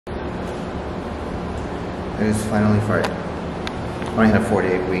It is finally Friday. I only had a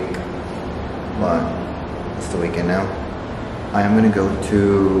 4-day week, but it's the weekend now. I am gonna go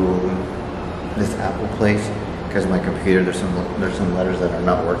to this Apple place because my computer, there's some letters that are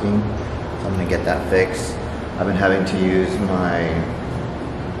not working, so I'm gonna get that fixed. I've been having to use my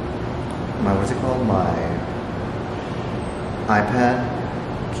what's it called? My iPad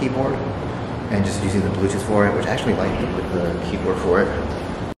keyboard, and just using the Bluetooth for it, which I actually like the keyboard for it.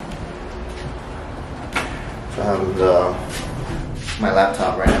 So I have my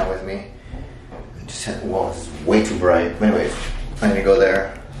laptop right now with me. Well, it's way too bright. But anyways, I'm gonna go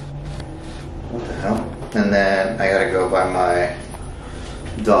there. What the hell? And then I gotta go buy my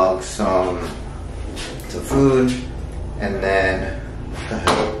dog some food, and then what the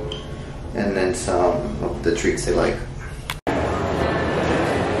hell? And then some of the treats they like.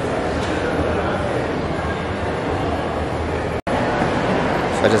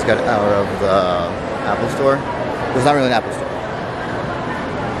 So I just got out of the Apple store. It's not really an Apple store,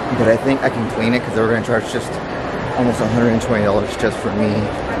 but I think I can clean it because they were going to charge just almost $120 just for me,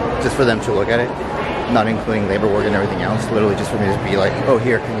 just for them to look at it, not including labor work and everything else. Literally just for me to be like, oh,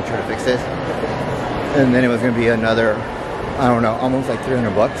 here, can you try to fix this? And then it was going to be another, I don't know, almost like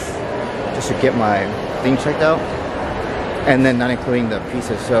 300 bucks just to get my thing checked out, and then not including the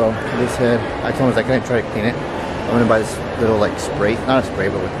pieces. So they said, I told them, I couldn't try to clean it. I'm going to buy this little like spray, not a spray,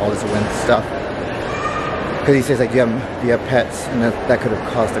 but with all this wind stuff. Because he says, like, do you have pets? And that could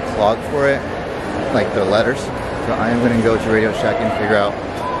have caused a clog for it, like the letters. So I am going to go to Radio Shack and figure out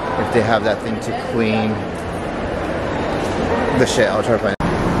if they have that thing to clean the shit. I'll try to find it.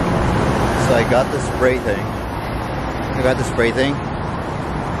 So I got the spray thing.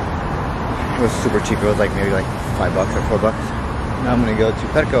 It was super cheap. It was like maybe like $5 or $4. Now I'm going to go to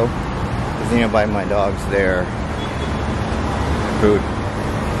Petco because I need to buy my dogs their food.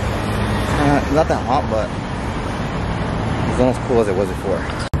 Not that hot, but it's almost cool as it was before.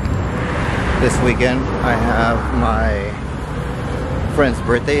 This weekend I have my friend's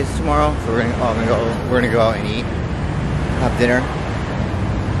birthdays tomorrow, so we're gonna go out and eat, have dinner.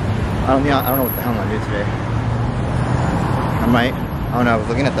 I don't know what the hell I'm gonna do today. I don't know. I was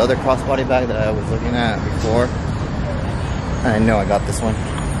looking at the other crossbody bag that I was looking at before, and I know I got this one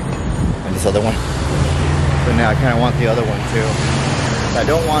and this other one. So now I kind of want the other one too. I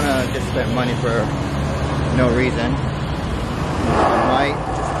don't want to just spend money for no reason. I might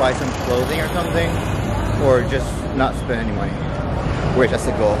just buy some clothing or something, or just not spend any money. Which that's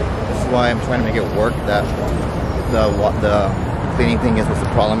the goal. This is why I'm trying to make it work. That the cleaning thing is what the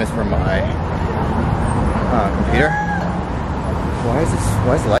problem is for my computer. Why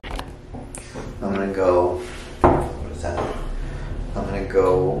is the light? I'm gonna go. What is that? I'm gonna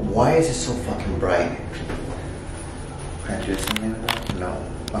go. Why is it so fucking bright? Can I do something with that? No.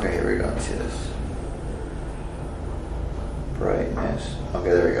 Okay, here we go. Let's see this. Brightness.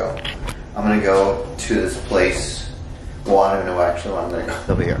 Okay, there we go. I'm gonna go to this place. Well, I don't know actually where I'm gonna go.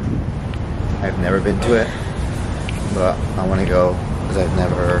 Over here. I've never been to it, but I want to go because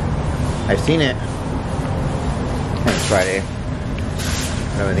I've seen it. And it's Friday.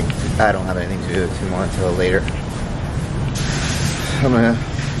 I don't have anything to do tomorrow until later. I'm gonna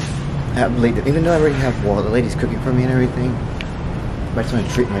have late, even though I already have, well, the lady's cooking for me and everything. But I just want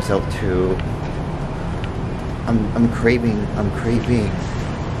to treat myself to. I'm craving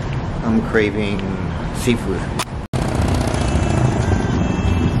seafood.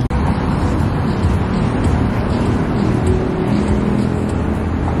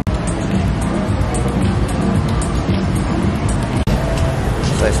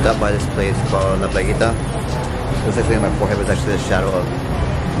 So I stopped by this place called La Playita. It was actually on my forehead, was actually the shadow of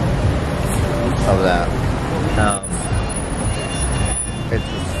that.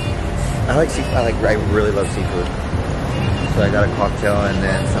 I really love seafood. So I got a cocktail and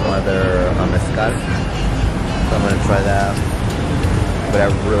then some other mezcal. So I'm gonna try that. But I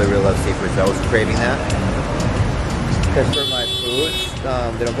really love seafood, so I was craving that. Because for my foods,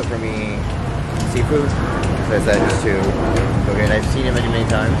 they don't cook for me seafood. So I decided just to go get it. I've seen it many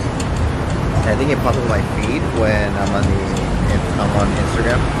times. And I think it popped up on my feed when I'm on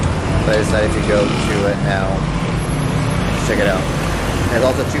Instagram. So I decided to go to it now. Check it out. And it's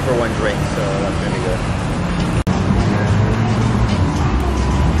also 2-for-1 drink, so that's gonna be good.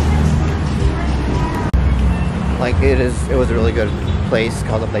 Like it was a really good place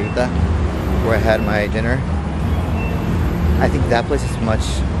called La Playita where I had my dinner. I think that place is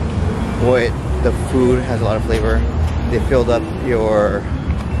much. Boy, the food has a lot of flavor. They filled up your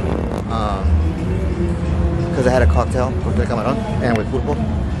because I had a cocktail with the camarón and with pulpo,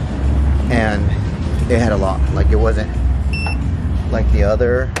 and it had a lot. Like it wasn't like the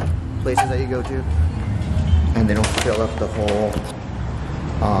other places that you go to. and they don't fill up the whole,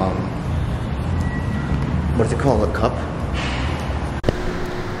 what is it called, a cup?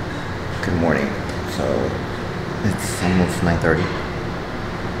 Good morning. So it's almost 9:30.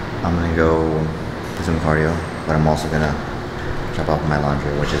 I'm gonna go do some cardio, but I'm also gonna drop off my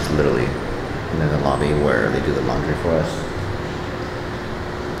laundry, which is literally in the lobby where they do the laundry for us.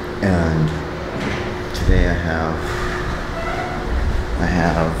 And today I have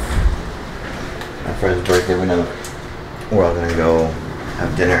my friend's birthday. We're all gonna go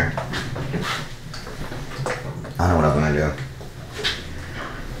have dinner. I don't know what I'm gonna do,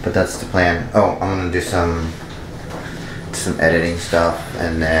 but that's the plan. Oh, I'm gonna do some editing stuff,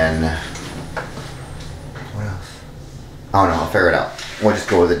 and then what else? I don't know. I'll figure it out. We'll just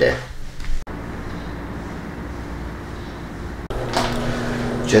go with the day.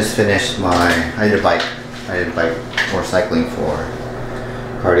 Just finished I did a bike or cycling for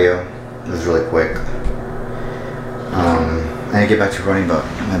cardio. It was really quick. I need to get back to running, but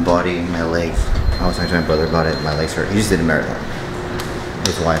my body, my legs, I was talking to my brother about it, my legs hurt. He just did a marathon.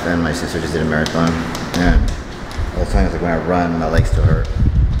 His wife and my sister just did a marathon, and all the time it's like when I run, my legs still hurt.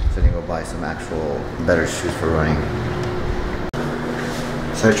 So I need to go buy some actual better shoes for running.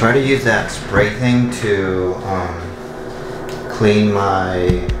 So I tried to use that spray thing to clean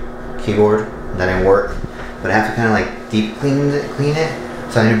my keyboard. That didn't work, but I have to kind of like deep clean it.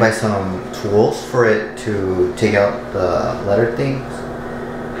 So I need to buy some tools for it to take out the letter things,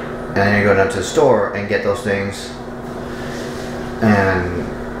 and I need to go down to the store and get those things, and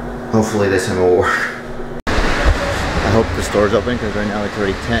hopefully this time it will work. I hope the store's open, because right now it's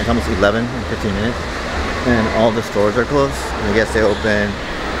already 10, it's almost 11 in 15 minutes, and all the stores are closed. I guess they open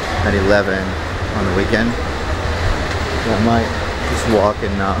at 11 on the weekend. So I might just walk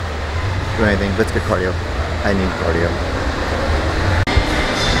and not do anything. Let's get cardio. I need cardio.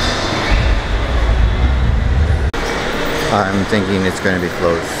 I'm thinking it's going to be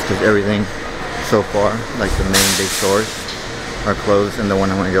closed, because everything so far, like the main big stores, are closed, and the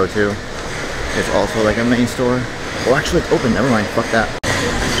one I want to go to is also like a main store. Oh, actually it's open. Never mind. Fuck that.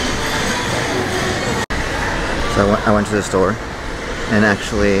 So I went to the store, and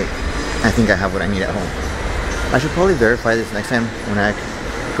actually I think I have what I need at home. I should probably verify this next time when I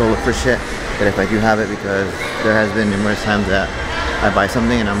go look for shit, that if I do have it, because there has been numerous times that I buy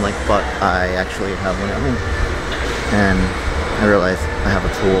something and I'm like, fuck, I actually have one at home. And I realize I have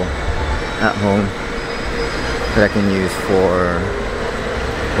a tool at home that I can use for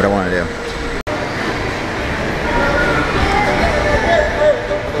what I want to do.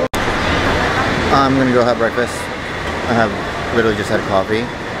 I'm gonna go have breakfast. I have literally just had coffee,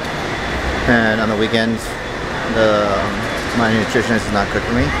 and on the weekends my nutritionist does not cook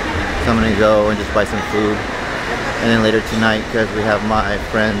for me, so I'm gonna go and just buy some food, and then later tonight, because we have my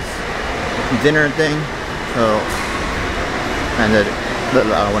friend's dinner thing, so, and then, I don't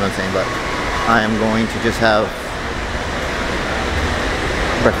know what I'm saying, but I am going to just have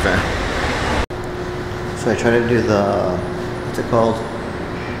breakfast. So I tried to do the, what's it called?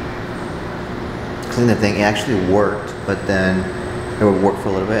 Clean the thing. It actually worked, but then it would work for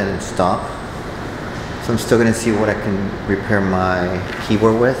a little bit and then stop. So I'm still gonna see what I can repair my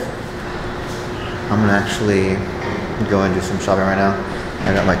keyboard with. I'm gonna actually go and do some shopping right now.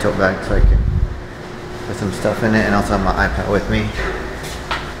 I got my tote bag so I can put some stuff in it, and also have my iPad with me.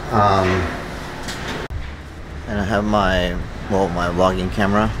 And I have my vlogging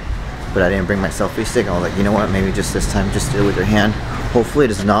camera, but I didn't bring my selfie stick. I was like, you know what, maybe just this time just do it with your hand. Hopefully it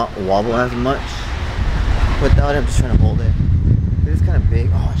does not wobble as much without it. I'm just trying to hold it. It's kind of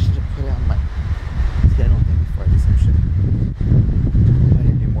big. Oh, I should have put it on my schedule thing before I do some shit. I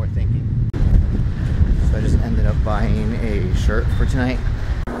need to do more thinking. So I just ended up buying a shirt for tonight.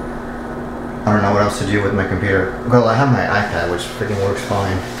 I don't know what else to do with my computer. Well, I have my iPad, which freaking works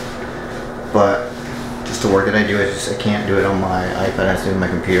fine. But just the work that I do, I can't do it on my iPad. I have to do it on my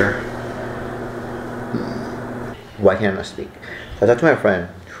computer. Why can't I speak? So I talked to my friend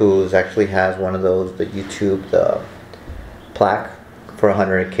who actually has one of those, the YouTube, the plaque for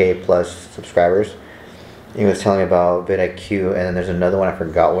 100K plus subscribers. He was telling me about vidIQ, and then there's another one, I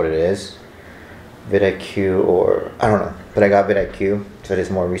forgot what it is. vidIQ, or I don't know, but I got vidIQ, so I did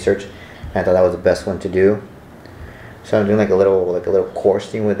some more research, and I thought that was the best one to do. So I'm doing like a little course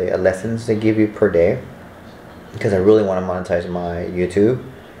thing with the lessons they give you per day, because I really want to monetize my YouTube,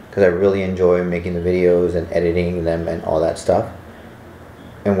 because I really enjoy making the videos and editing them and all that stuff,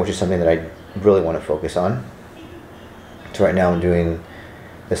 and which is something that I really want to focus on. So right now I'm doing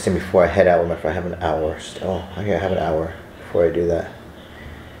this thing before I head out. Remember, I have an hour still. Okay, I have an hour before I do that.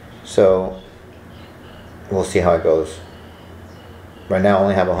 So we'll see how it goes. Right now I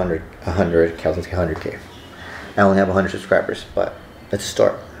only have 100 100K. I only have 100 subscribers, but let's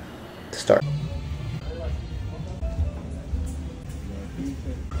start. Let's start.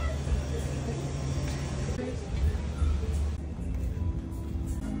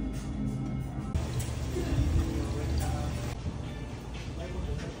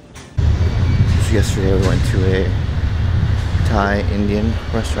 So yesterday we went to a Thai Indian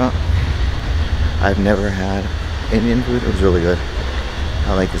restaurant. I've never had Indian food. It was really good.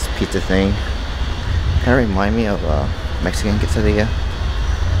 I like this pizza thing. Kind of remind me of Mexican quesadilla.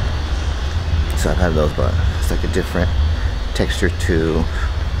 So I've had those, but it's like a different texture to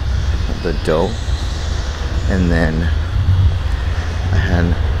the dough. And then I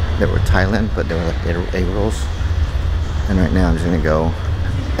had, they were Thailand, but they were like egg rolls. And right now I'm just gonna go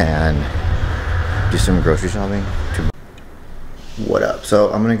and do some grocery shopping. What up?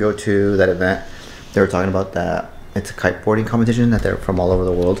 So I'm gonna go to that event. They were talking about that it's a kiteboarding competition that they're from all over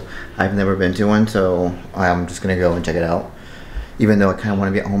the world. I've never been to one, so I'm just gonna go and check it out. Even though I kind of want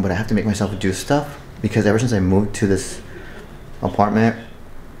to be at home, but I have to make myself do stuff because ever since I moved to this apartment,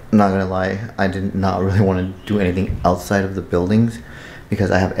 I'm not gonna lie, I did not really want to do anything outside of the buildings because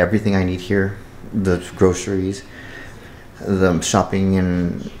I have everything I need here, the groceries, the shopping,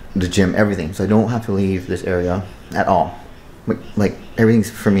 and the gym, everything. So I don't have to leave this area at all. Like everything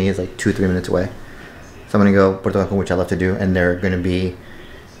for me is like 2-3 minutes away. So I'm gonna go Puerto Cancun, which I love to do, and they're gonna be,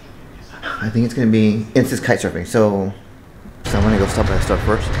 I think it's gonna be instant kite surfing. So I'm gonna go stop at a store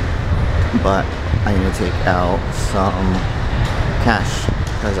first, but I need to take out some cash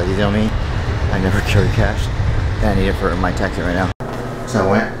because, like, you know me, I never carry cash, and I need it for my taxi right now. So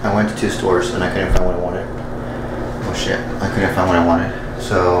I went to 2 stores and I couldn't find what I wanted. Oh shit, I couldn't find what I wanted.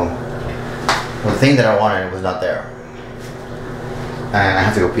 So the thing that I wanted was not there. And I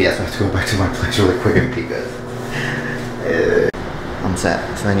have to go pee, so I have to go back to my place really quick and pee because I'm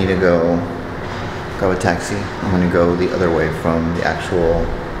sad. So I need to go a taxi. I'm gonna go the other way from the actual,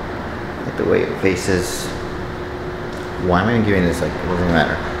 like the way it faces. Why am I giving this, like, it doesn't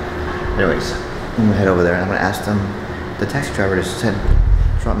matter. Anyways, I'm gonna head over there and I'm gonna ask them, the taxi driver just said,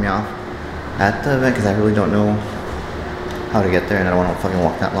 drop me off at the event because I really don't know how to get there and I don't want to fucking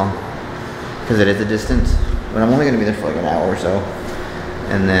walk that long because it is a distance. But I'm only gonna be there for like an hour or so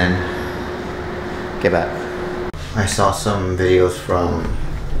and then get back. I saw some videos from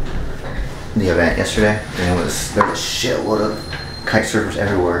the event yesterday and there was a shitload of kite surfers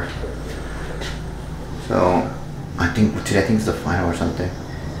everywhere. So I think it's the final or something.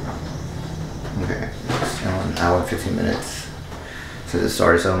 Okay, it's now an hour and 15 minutes since it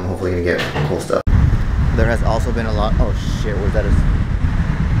started, so I'm hopefully gonna get cool stuff. There has also been a lot. Oh shit, what is that?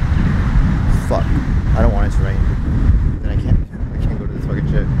 Fuck, I don't want it to rain. Then I can't go to this fucking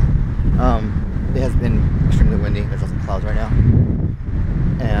shit. It has been extremely windy. There's lots of clouds right now,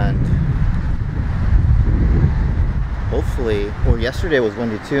 and hopefully, well, yesterday was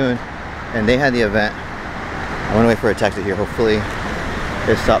windy too, and they had the event. I'm gonna wait for a taxi here. Hopefully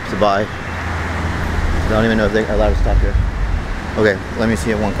it stops by. I don't even know if they're allowed to stop here. Okay, let me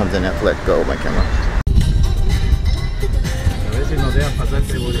see if one comes in and let go of my camera.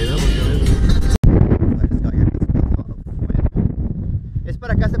 ¿Es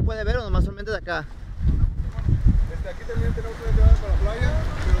para acá se puede ver o nomás solamente de acá? Desde aquí también tenemos una entrada para la playa.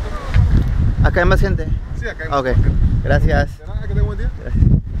 ¿Acá hay más gente? Sí, acá hay más okay. gente. Gracias. De nada, que tenga buen día.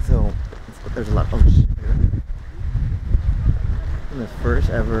 So, there's a lot. Oh shit. The first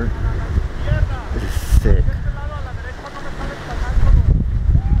ever. This is sick.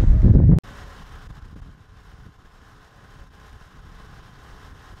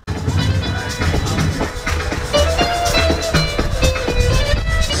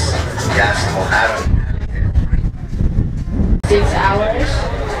 Yeah, 6 hours.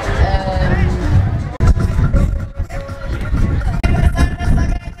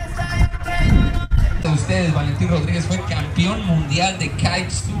 Ustedes, Valentín Rodríguez fue campeón mundial de kite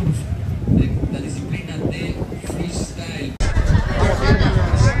surf, de la disciplina de freestyle.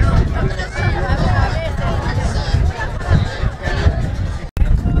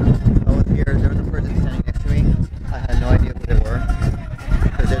 I was here, there was a person standing next to me. I had no idea who they were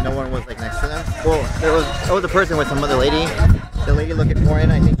because no one was like next to them. Well, there was a person with some other lady. The lady looked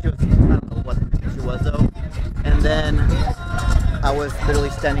foreign. I think she was, I don't know what she was though. And then I was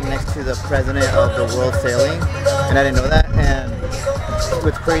literally standing next to the president of the World Sailing, and I didn't know that. And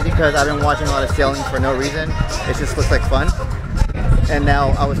it's crazy because I've been watching a lot of sailing for no reason. It just looks like fun. And now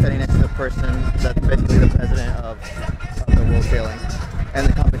I was standing next to the person that's basically the president of the World Sailing. And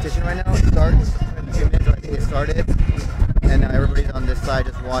the competition right now starts in a few minutes. I think it started, and now everybody's on this side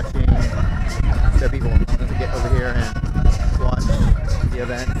just watching the people. I'm going to get over here and watch the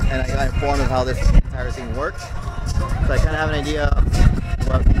the event, and I got informed of how this entire thing works. So I kind of have an idea of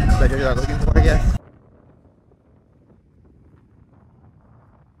what the judges are looking for, I guess.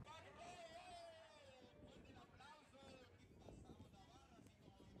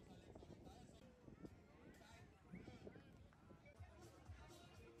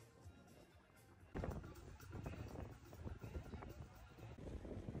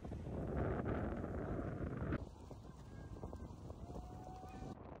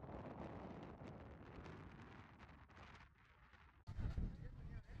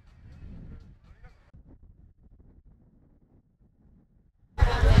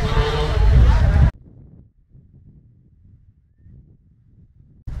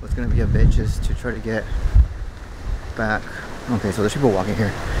 It's gonna be a bit just to try to get back. Okay, so there's people walking here.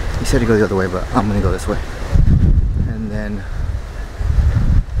 He said to go the other way, but I'm gonna go this way. And then,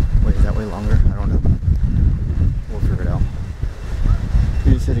 wait, is that way longer? I don't know. We'll figure it out.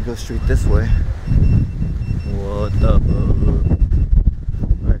 He said to go straight this way. What the fuck?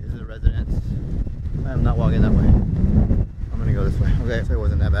 Alright, this is a residence. I am not walking that way. I'm gonna go this way. Okay, so it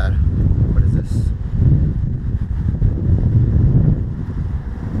wasn't that bad. What is this?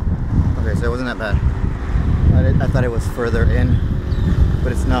 Okay, so it wasn't that bad. I thought it was further in,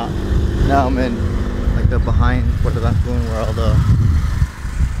 but it's not. Now I'm in like the behind Puerto Cancun where all the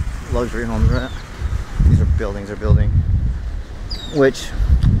luxury homes are at. These are buildings they're building. Which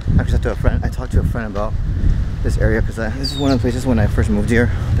I just talked to a friend about this area because this is one of the places when I first moved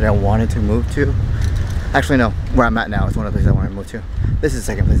here that I wanted to move to. Actually no, where I'm at now is one of the places I want to move to. This is the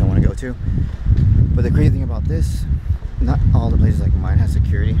second place I want to go to. But the crazy thing about this, not all the places like mine has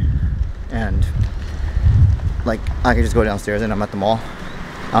security. And like I can just go downstairs and I'm at the mall.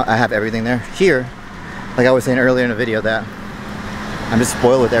 I have everything there. Here, like I was saying earlier in the video, that I'm just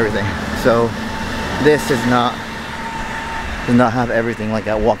spoiled with everything. So this does not have everything like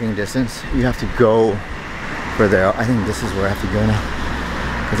at walking distance. You have to go further out. I think this is where I have to go now,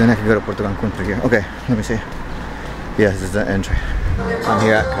 because then I can go to Puerto Cancun through here. Okay, let me see. Yeah, this is the entry. I'm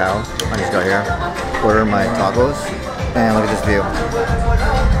here at Cal. I just got here, ordered my tacos, and look at this view.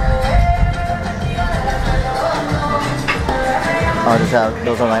 I'll just have,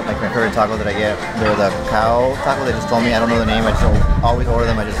 those are like my favorite tacos that I get. They're the cow taco. They just told me, I don't know the name. I just always order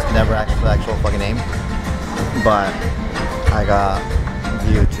them. I just never ask for the actual fucking name. But I got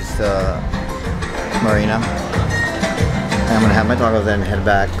view just marina. And I'm gonna have my tacos and head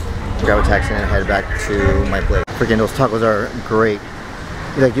back, grab a taxi and head back to my place. Freaking those tacos are great.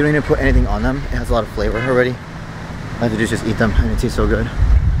 Like you don't even put anything on them. It has a lot of flavor already. All I have to do is just eat them and it tastes so good.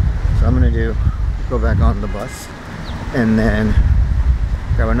 So I'm gonna go back on the bus and then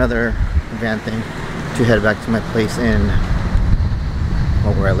grab another van thing to head back to my place in,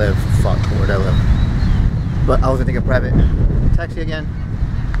 well, where I live. Fuck, where do I live? But I was gonna take a private taxi again.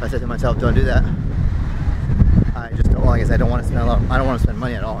 I said to myself, don't do that. Well, I guess I don't want to spend I don't want to spend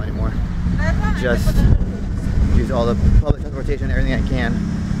money at all anymore. Just use all the public transportation, everything I can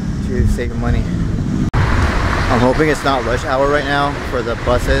to save money. I'm hoping it's not rush hour right now for the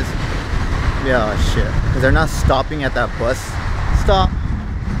buses. Yeah, shit. Because they're not stopping at that bus stop.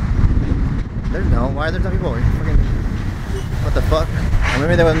 There's no. Why are there no people? Fucking, what the fuck? Or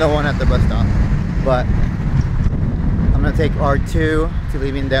maybe there was no one at the bus stop. But I'm gonna take R2 to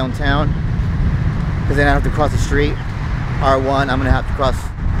leaving downtown, because then I have to cross the street. R1, I'm gonna have to cross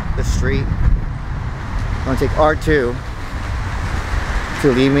the street. I'm gonna take R2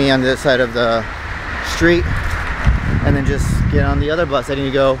 to leave me on the other side of the street, and then just get on the other bus I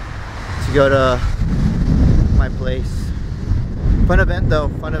need to go to my place. Fun event though,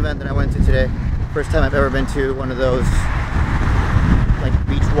 fun event that I went to today. First time I've ever been to one of those like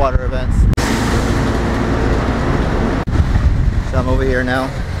beach water events. So I'm over here now,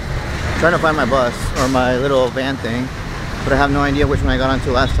 trying to find my bus or my little van thing, but I have no idea which one I got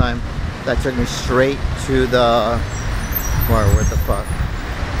onto last time. That took me straight to the, where the fuck?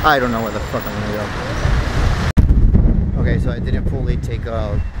 I don't know where the fuck I'm gonna go. Okay, so I didn't fully take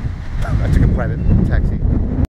I took a private taxi.